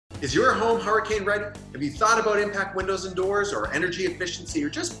Is your home hurricane ready? Have you thought about impact windows and doors or energy efficiency or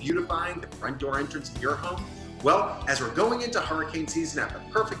just beautifying the front door entrance of your home? Well, as we're going into hurricane season, I have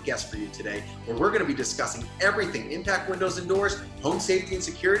the perfect guest for you today, where we're going to be discussing everything impact windows and doors, home safety and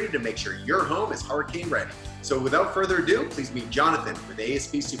security to make sure your home is hurricane ready. So without further ado, please meet Jonathan with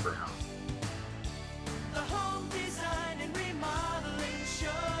ASP Superhome. The home design and remodeling show.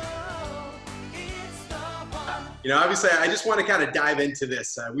 It's the one. Obviously, I just want to kind of dive into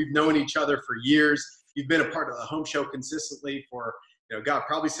this. We've known each other for years. You've been a part of the home show consistently for, God,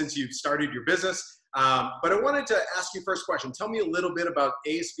 probably since you've started your business. But I wanted to ask you first question. Tell me a little bit about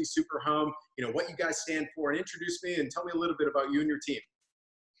ASP Superhome, what you guys stand for, and introduce me and tell me a little bit about you and your team.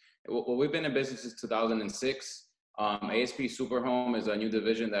 Well, we've been in business since 2006. ASP Superhome is a new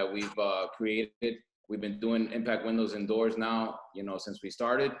division that we've created. We've been doing impact windows and doors now, since we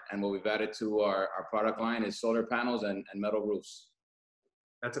started. And what we've added to our product line is solar panels and metal roofs.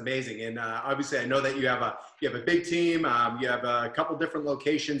 That's amazing. And obviously, I know that you have a big team. You have a couple different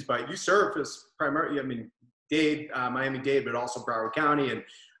locations, but you serve as primarily, Dade, Miami-Dade, but also Broward County, and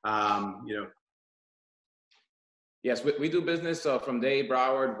Yes, we do business from Dade,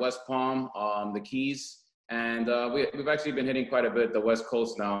 Broward, West Palm, the Keys, and we've actually been hitting quite a bit the West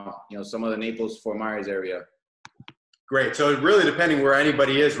Coast now. Some of the Naples, Fort Myers area. Great. So really, depending where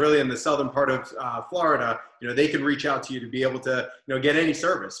anybody is, really in the southern part of Florida, they can reach out to you to be able to, get any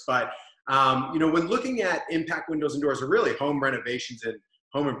service. But when looking at impact windows and doors, or really home renovations and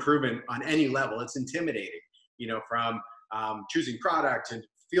home improvement on any level, it's intimidating. From choosing product and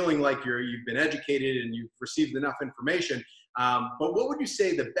feeling like you've been educated and you've received enough information. But what would you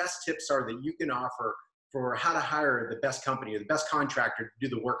say the best tips are that you can offer for how to hire the best company or the best contractor to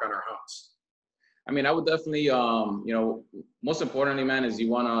do the work on our homes? I would definitely, most importantly, man, is you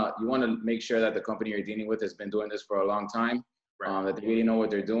wanna make sure that the company you're dealing with has been doing this for a long time, Right. that they really know what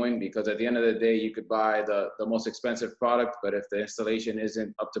they're doing. Because at the end of the day, you could buy the most expensive product, but if the installation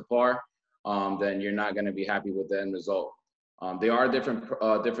isn't up to par, then you're not gonna be happy with the end result. There are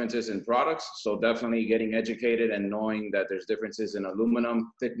differences in products, so definitely getting educated and knowing that there's differences in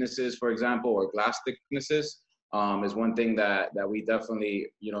aluminum thicknesses, for example, or glass thicknesses. Is one thing that we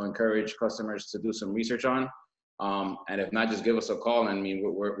definitely, encourage customers to do some research on. And if not, just give us a call. And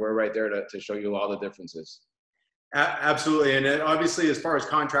we're right there to show you all the differences. Absolutely. And obviously, as far as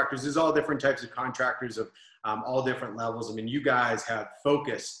contractors, there's all different types of contractors of all different levels. You guys have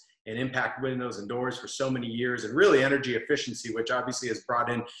focused in impact windows and doors for so many years, and really energy efficiency, which obviously has brought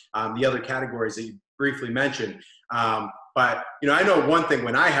in the other categories that you briefly mentioned. But I know one thing: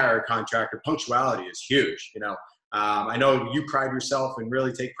 when I hire a contractor, punctuality is huge. I know you pride yourself and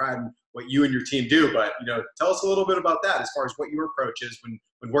really take pride in what you and your team do. But tell us a little bit about that, as far as what your approach is when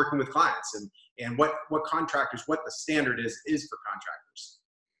working with clients, and what contractors, what the standard is for contractors.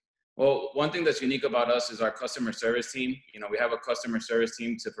 Well, one thing that's unique about us is our customer service team. We have a customer service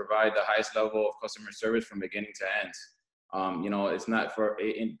team to provide the highest level of customer service from beginning to end. It's not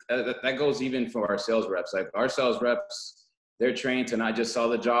that goes even for our sales reps. Like our sales reps, they're trained to not just sell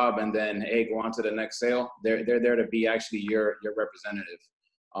the job and then, hey, go on to the next sale. They're there to be actually your representative.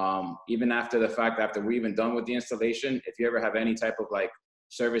 Even after the fact, after we're even done with the installation, if you ever have any type of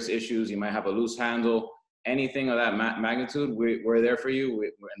service issues, you might have a loose handle, anything of that magnitude, we're there for you.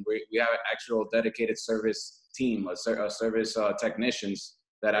 We have an actual dedicated service team, a service technicians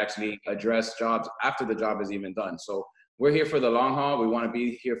that actually address jobs after the job is even done. So we're here for the long haul. We want to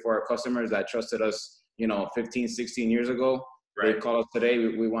be here for our customers that trusted us, 15, 16 years ago. Right. They call us today.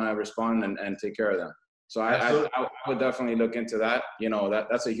 We want to respond and take care of them. So I would definitely look into that.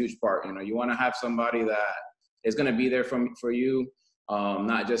 That's a huge part. You want to have somebody that is going to be there for you,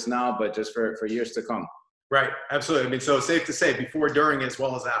 not just now, but just for years to come. Right. Absolutely. So safe to say before, during, as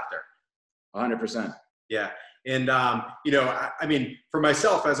well as after. 100%. Yeah. And, for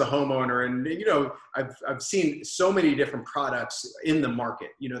myself as a homeowner, and, I've seen so many different products in the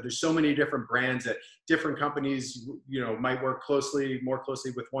market. There's so many different brands that different companies, might work more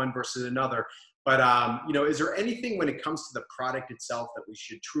closely with one versus another. But, is there anything when it comes to the product itself that we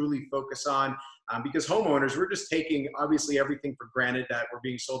should truly focus on? Because homeowners, we're just taking obviously everything for granted, that we're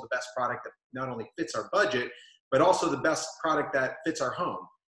being sold the best product that not only fits our budget, but also the best product that fits our home.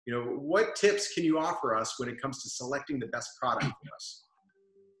 What tips can you offer us when it comes to selecting the best product for us?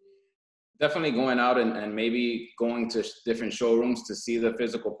 Definitely going out and maybe going to different showrooms to see the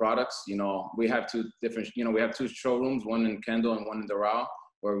physical products. We have two showrooms, one in Kendall and one in Doral,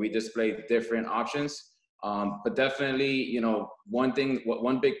 where we display different options. But definitely,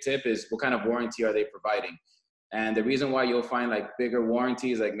 one big tip is, what kind of warranty are they providing? And the reason why you'll find like bigger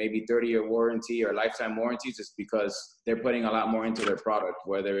warranties, like maybe 30-year warranty or lifetime warranties, is because they're putting a lot more into their product,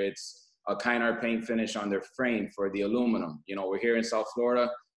 whether it's a Kynar paint finish on their frame for the aluminum. You know, we're here in South Florida,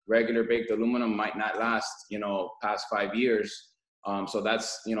 regular baked aluminum might not last, you know, past 5 years. So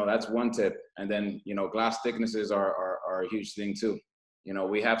that's, you know, that's one tip. And then, you know, glass thicknesses are a huge thing too. You know,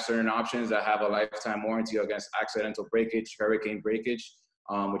 we have certain options that have a lifetime warranty against accidental breakage, hurricane breakage,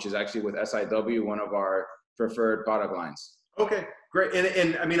 which is actually with SIW, one of our preferred product lines. Okay, great.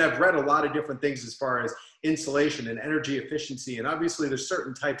 And I mean, I've read a lot of different things as far as insulation and energy efficiency. And obviously there's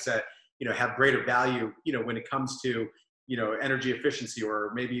certain types that, you know, have greater value, you know, when it comes to, you know, energy efficiency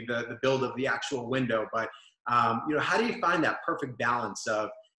or maybe the build of the actual window. But, you know, how do you find that perfect balance of,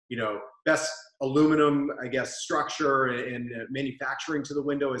 you know, best aluminum, I guess, structure and manufacturing to the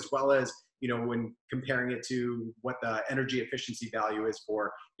window, as well as, you know, when comparing it to what the energy efficiency value is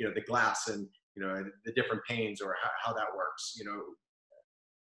for, you know, the glass and, you know, the different panes, or how that works, you know?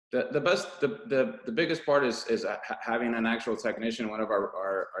 The biggest part is having an actual technician. One of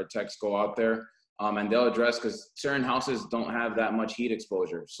our techs go out there, and they'll address, because certain houses don't have that much heat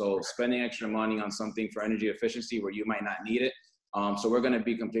exposure. So spending extra money on something for energy efficiency where you might not need it. So we're going to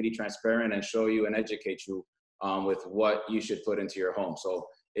be completely transparent and show you and educate you with what you should put into your home. So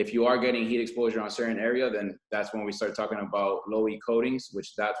if you are getting heat exposure on a certain area, then that's when we start talking about low E coatings,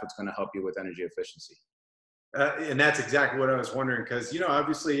 which that's what's going to help you with energy efficiency. And that's exactly what I was wondering, because, you know,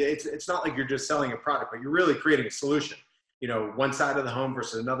 obviously it's not like you're just selling a product, but you're really creating a solution. You know, one side of the home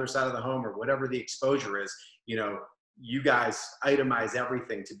versus another side of the home, or whatever the exposure is, you know, you guys itemize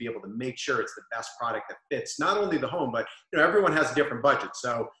everything to be able to make sure it's the best product that fits not only the home, but, you know, everyone has a different budget.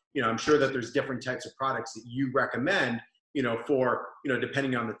 So, you know, I'm sure that there's different types of products that you recommend, you know, for, you know,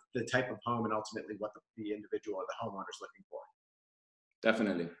 depending on the type of home and ultimately what the individual or the homeowner is looking for.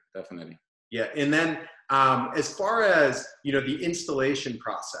 Definitely. Yeah. And then as far as, you know, the installation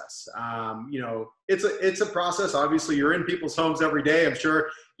process, you know, it's a process. Obviously you're in people's homes every day. I'm sure,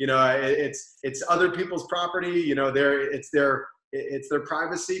 you know, it's other people's property, you know, it's their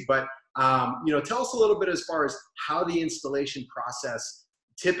privacy, but, you know, tell us a little bit as far as how the installation process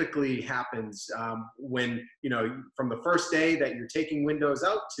typically happens, when, you know, from the first day that you're taking windows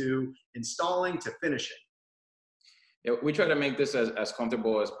out to installing to finishing. Yeah, we try to make this as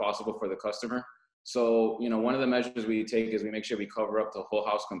comfortable as possible for the customer. So, you know, one of the measures we take is we make sure we cover up the whole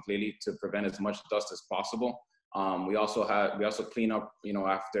house completely to prevent as much dust as possible. We also clean up, you know,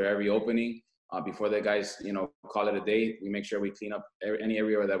 after every opening, before the guys, you know, call it a day. We make sure we clean up any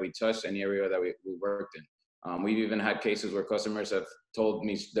area that we touched, any area that we worked in. We've even had cases where customers have told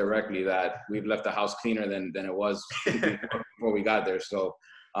me directly that we've left the house cleaner than it was before we got there. So,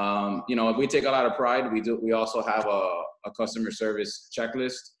 you know, we take a lot of pride. We also have a customer service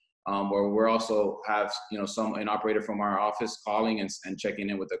checklist, where we're also have, you know, an operator from our office calling and checking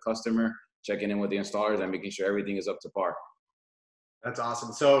in with the customer, checking in with the installers, and making sure everything is up to par. That's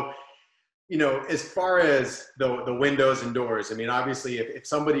awesome. So, you know, as far as the windows and doors, I mean, obviously if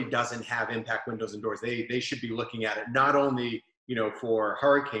somebody doesn't have impact windows and doors, they should be looking at it not only, you know, for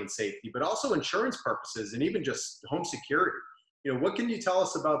hurricane safety, but also insurance purposes and even just home security. You know, what can you tell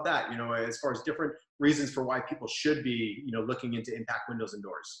us about that, you know, as far as different reasons for why people should be, you know, looking into impact windows and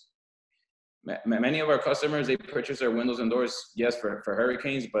doors? Many of our customers, they purchase their windows and doors, yes, for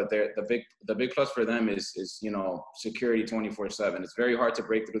hurricanes, but the big plus for them is, you know, security 24/7. It's very hard to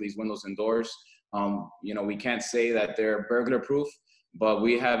break through these windows and doors. You know, we can't say that they're burglar proof, but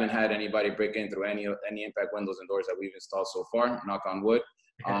we haven't had anybody break in through any impact windows and doors that we've installed so far, knock on wood.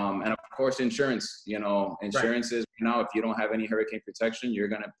 And of course, insurance, you know, insurance is, you know, if you don't have any hurricane protection, you're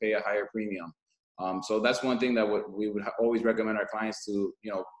going to pay a higher premium. So that's one thing that we would always recommend our clients to,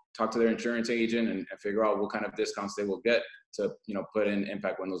 you know, talk to their insurance agent and figure out what kind of discounts they will get to, you know, put in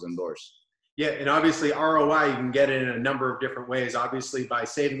impact windows and doors. Yeah. And obviously ROI, you can get it in a number of different ways, obviously by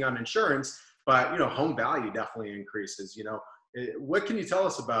saving on insurance, but, you know, home value definitely increases. You know, what can you tell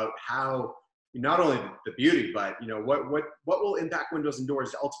us about how not only the beauty, but, you know, what will impact windows and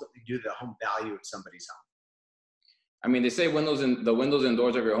doors ultimately do to the home value of somebody's home? I mean, they say the windows and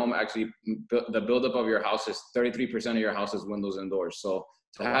doors of your home, actually, the buildup of your house is 33% of your house is windows and doors. So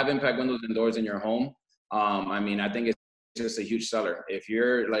to have impact windows and doors in your home, I mean, I think it's just a huge seller. If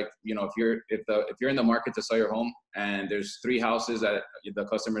you're like, you know, if you're in the market to sell your home and there's 3 houses that the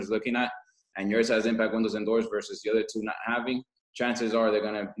customer is looking at, and yours has impact windows and doors versus the other 2 not having, chances are they're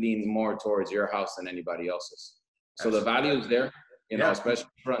going to lean more towards your house than anybody else's. So the value is there, you know, especially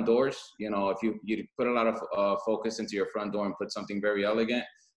front doors. You know, if you put a lot of focus into your front door and put something very elegant.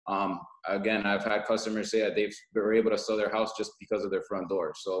 Again, I've had customers say that they were able to sell their house just because of their front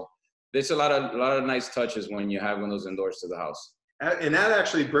door. So there's a lot of nice touches when you have windows and doors to the house. And that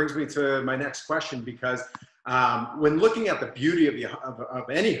actually brings me to my next question, because when looking at the beauty of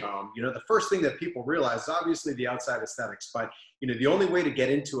any home, you know, the first thing that people realize is obviously the outside aesthetics, but, you know, the only way to get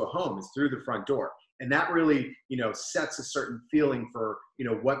into a home is through the front door. And that really, you know, sets a certain feeling for, you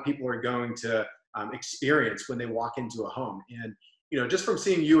know, what people are going to experience when they walk into a home. And, you know, just from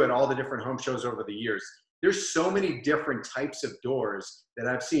seeing you at all the different home shows over the years, there's so many different types of doors that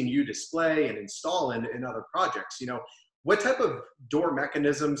I've seen you display and install in other projects. You know, what type of door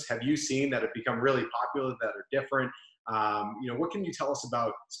mechanisms have you seen that have become really popular, that are different? You know, what can you tell us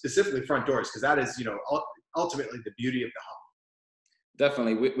about specifically front doors? Because that is, you know, ultimately the beauty of the home.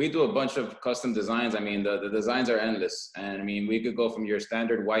 Definitely. We do a bunch of custom designs. I mean, the designs are endless. And I mean, we could go from your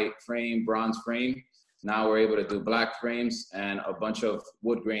standard white frame, bronze frame. Now we're able to do black frames and a bunch of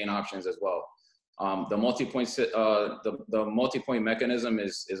wood grain options as well. The multi-point mechanism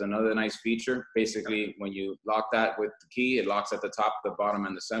is another nice feature. Basically, when you lock that with the key, it locks at the top, the bottom,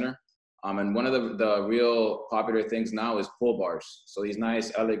 and the center. And one of the real popular things now is pull bars. So these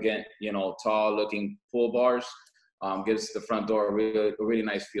nice, elegant, you know, tall-looking pull bars gives the front door a really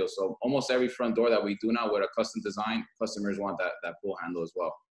nice feel. So almost every front door that we do now with a custom design, customers want that pull handle as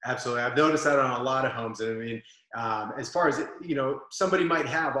well. Absolutely. I've noticed that on a lot of homes. And I mean, as far as, you know, somebody might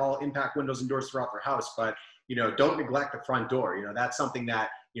have all impact windows and doors throughout their house, but, you know, don't neglect the front door. You know, that's something that,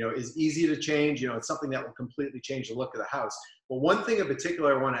 you know, is easy to change. You know, it's something that will completely change the look of the house. But one thing in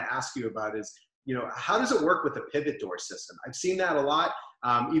particular I want to ask you about is, you know, how does it work with the pivot door system? I've seen that a lot.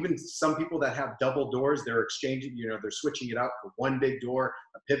 Even some people that have double doors, they're exchanging, you know, they're switching it out for one big door,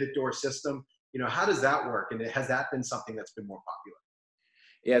 a pivot door system. You know, how does that work? And has that been something that's been more popular?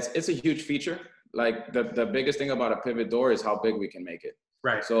 Yeah, it's a huge feature. Like the biggest thing about a pivot door is how big we can make it.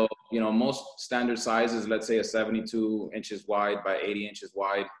 Right. So, you know, most standard sizes, let's say a 72 inches wide by 80 inches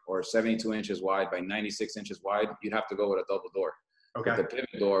wide, or 72 inches wide by 96 inches wide, you'd have to go with a double door. Okay. With the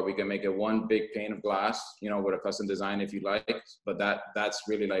pivot door, we can make it one big pane of glass, you know, with a custom design if you like. But that's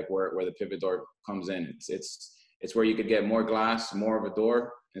really like where the pivot door comes in. It's where you could get more glass, more of a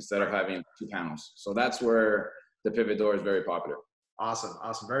door instead of having two panels. So that's where the pivot door is very popular. Awesome.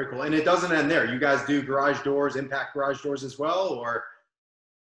 Awesome. Very cool. And it doesn't end there. You guys do garage doors, impact garage doors as well, or?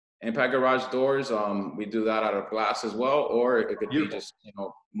 Impact garage doors, we do that out of glass as well, or it could be just, you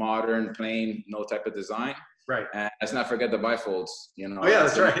know, modern, plain, no type of design. Right. And let's not forget the bifolds, you know. Oh yeah,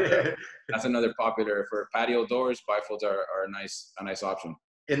 that's right. That's another popular for patio doors. Bifolds are a nice option.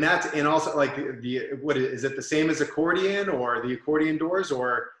 And also like what is it the same as accordion or the accordion doors,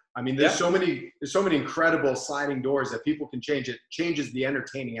 or? I mean, there's so many incredible sliding doors that people can change. It changes the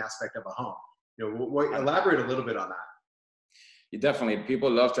entertaining aspect of a home. You know, elaborate a little bit on that. Definitely,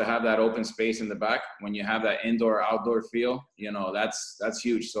 people love to have that open space in the back. When you have that indoor-outdoor feel, you know, that's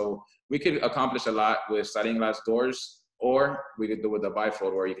huge. So we could accomplish a lot with sliding glass doors, or we could do with the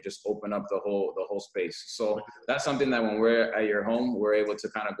bifold, where you could just open up the whole space. So that's something that when we're at your home, we're able to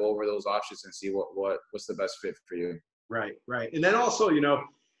kind of go over those options and see what's the best fit for you. Right. And then also, you know,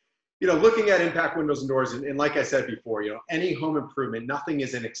 looking at impact windows and doors, and like I said before, you know, any home improvement, nothing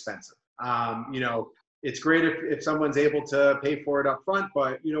is inexpensive. You know, it's great if someone's able to pay for it up front,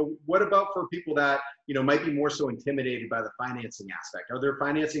 but, you know, what about for people that, you know, might be more so intimidated by the financing aspect? Are there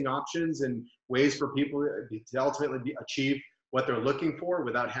financing options and ways for people to ultimately achieve what they're looking for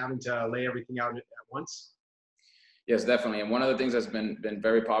without having to lay everything out at once? Yes, definitely. And one of the things that's been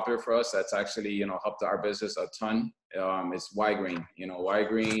very popular for us, that's actually, you know, helped our business a ton, is Y-Green. You know,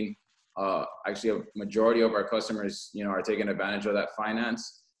 Y-Green, actually a majority of our customers, you know, are taking advantage of that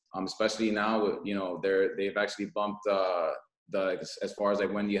finance. Especially now, you know, they've actually bumped as far as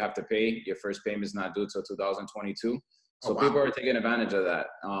like when you have to pay. Your first payment is not due till 2022. So people are taking advantage of that.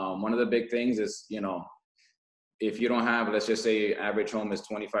 One of the big things is, you know, if you don't have, let's just say average home is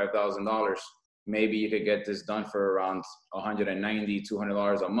 $25,000, maybe you could get this done for around $190,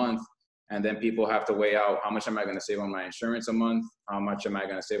 $200 a month. And then people have to weigh out, how much am I going to save on my insurance a month? How much am I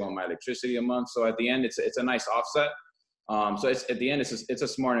going to save on my electricity a month? So at the end, it's a nice offset. So at the end, it's a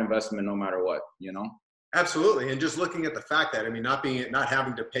smart investment no matter what, you know? Absolutely. And just looking at the fact that, I mean, not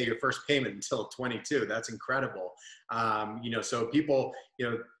having to pay your first payment until 22, that's incredible. You know, so people, you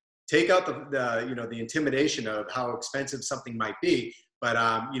know, take out the intimidation of how expensive something might be, but,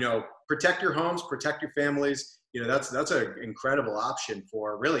 you know, protect your homes, protect your families. You know, that's an incredible option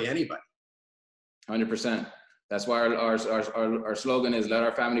for really anybody. 100%. That's why our slogan is "Let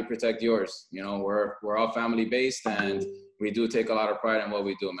our family protect yours." You know, we're all family based, and we do take a lot of pride in what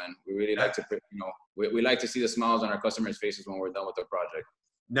we do, man. We really like to, you know, we like to see the smiles on our customers' faces when we're done with the project.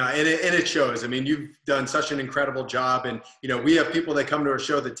 No, and it shows. I mean, you've done such an incredible job. And, you know, we have people that come to our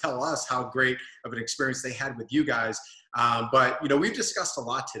show that tell us how great of an experience they had with you guys. But, you know, we've discussed a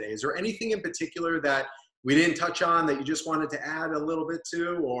lot today. Is there anything in particular that we didn't touch on that you just wanted to add a little bit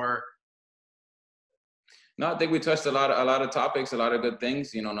to, or? No, I think we touched a lot of topics, a lot of good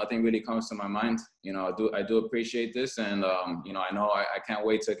things. You know, nothing really comes to my mind. You know, I do appreciate this. And, you know I can't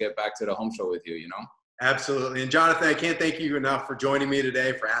wait to get back to the home show with you, you know? Absolutely. And Jonathan, I can't thank you enough for joining me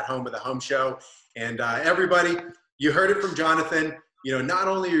today for At Home with the Home Show. And everybody, you heard it from Jonathan. You know, not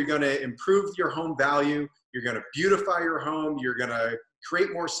only are you going to improve your home value, you're going to beautify your home, you're going to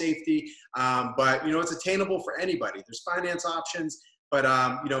create more safety, but, you know, it's attainable for anybody. There's finance options, but,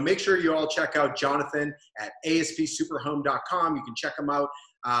 you know, make sure you all check out Jonathan at aspsuperhome.com. You can check them out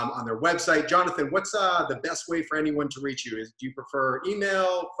on their website. Jonathan, what's the best way for anyone to reach you? Do you prefer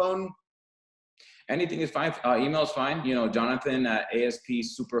email, phone? Anything is fine. Email is fine. You know, Jonathan at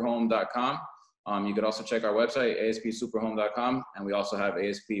aspsuperhome.com. You could also check our website, aspsuperhome.com, and we also have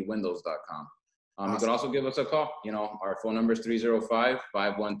aspwindows.com. Awesome. You could also give us a call. You know, our phone number is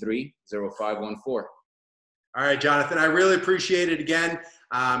 305-513-0514. All right, Jonathan, I really appreciate it again.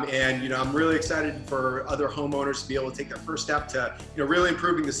 And, you know, I'm really excited for other homeowners to be able to take their first step to, you know, really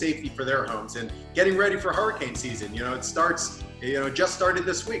improving the safety for their homes and getting ready for hurricane season. You know, it starts, you know, just started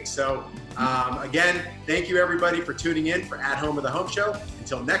this week. So again, thank you everybody for tuning in for At Home with the Home Show.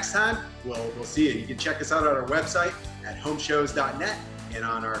 Until next time, we'll see you. You can check us out on our website at homeshows.net and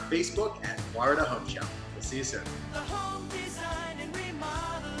on our Facebook at Florida Home Show. We'll see you soon. The home design